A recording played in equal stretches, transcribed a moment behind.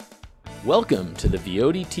Welcome to the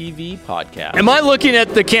VOD TV podcast. Am I looking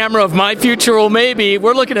at the camera of my future? Well, maybe.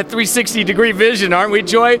 We're looking at 360-degree vision, aren't we,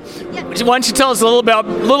 Joy? Yeah. Why don't you tell us a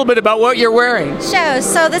little bit about what you're wearing? Sure.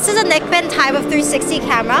 So this is a Nikon type of 360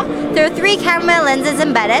 camera. There are 3 camera lenses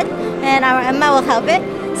embedded, and our Emma will help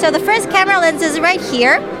it. So the first camera lens is right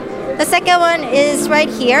here. The second one is right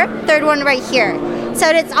here. Third one right here. So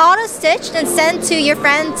it's auto-stitched and sent to your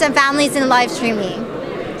friends and families in live streaming.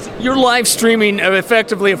 You're live streaming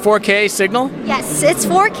effectively a 4K signal? Yes, it's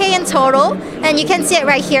 4K in total, and you can see it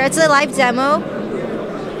right here. It's a live demo.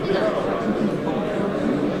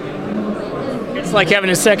 It's like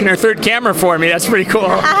having a second or third camera for me. That's pretty cool.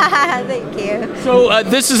 Thank you. So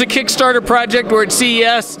this is a Kickstarter project. We're at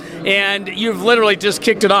CES, and you've literally just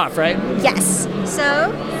kicked it off, right? Yes.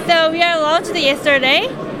 So we are launched yesterday,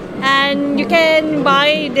 and you can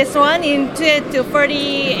buy this one in 2 to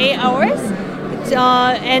 48 hours.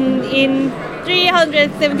 And in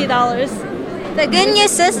 $370. The good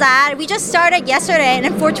news is that we just started yesterday,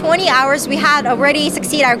 and for 20 hours we had already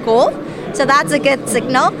succeeded our goal. So that's a good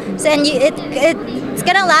signal. So, and it's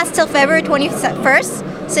gonna last till February 21st.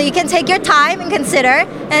 So you can take your time and consider,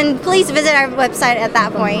 and please visit our website at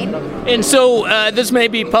that point. And so this may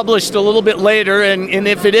be published a little bit later, and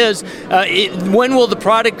if it is, when will the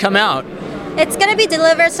product come out? It's gonna be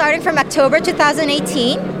delivered starting from October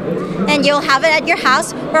 2018. And you'll have it at your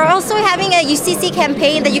house. We're also having a UCC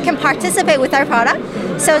campaign that you can participate with our product.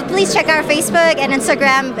 So please check our Facebook and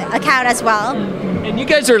Instagram account as well. And you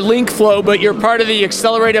guys are LinkFlow, but you're part of the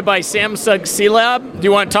Accelerated by Samsung C-Lab. Do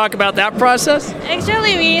you want to talk about that process?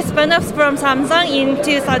 Actually, we spun off from Samsung in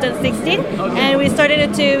 2016, and we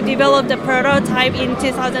started to develop the prototype in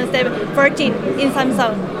 2014 in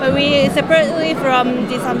Samsung. But we separately from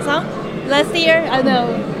the Samsung last year,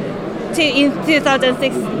 in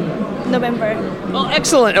 2006. November. Oh,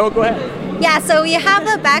 excellent. Oh, go ahead. Yeah, so we have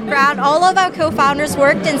the background. All of our co-founders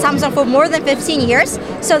worked in Samsung for more than 15 years,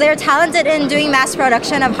 so they're talented in doing mass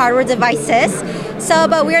production of hardware devices.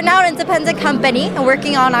 But we're now an independent company and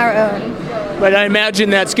working on our own. But I imagine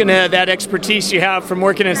that expertise you have from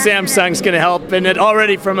working at Samsung is going to help, and it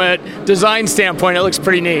already from a design standpoint, it looks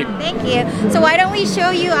pretty neat. Thank you. So why don't we show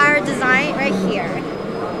you our design right here?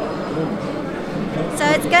 So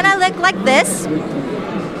it's going to look like this.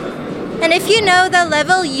 And if you know the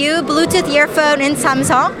Level U Bluetooth earphone in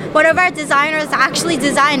Samsung, one of our designers actually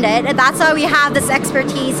designed it, and that's why we have this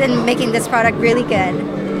expertise in making this product really good.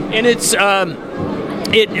 And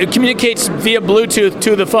it communicates via Bluetooth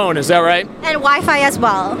to the phone, is that right? And Wi-Fi as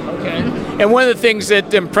well. Okay. And one of the things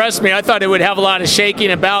that impressed me, I thought it would have a lot of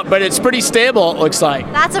shaking about, but it's pretty stable, it looks like.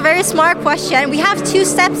 That's a very smart question. We have 2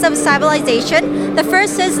 steps of stabilization. The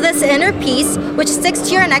first is this inner piece, which sticks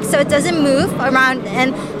to your neck so it doesn't move around.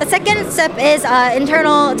 And the second step is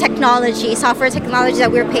internal technology, software technology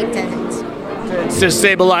that we're patented. To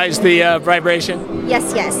stabilize the vibration?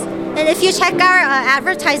 Yes. And if you check our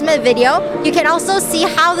advertisement video, you can also see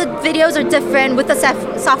how the videos are different with the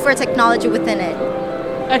software technology within it.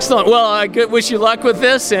 Excellent. Well, I wish you luck with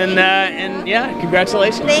this, and yeah,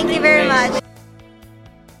 congratulations. Thank you very much.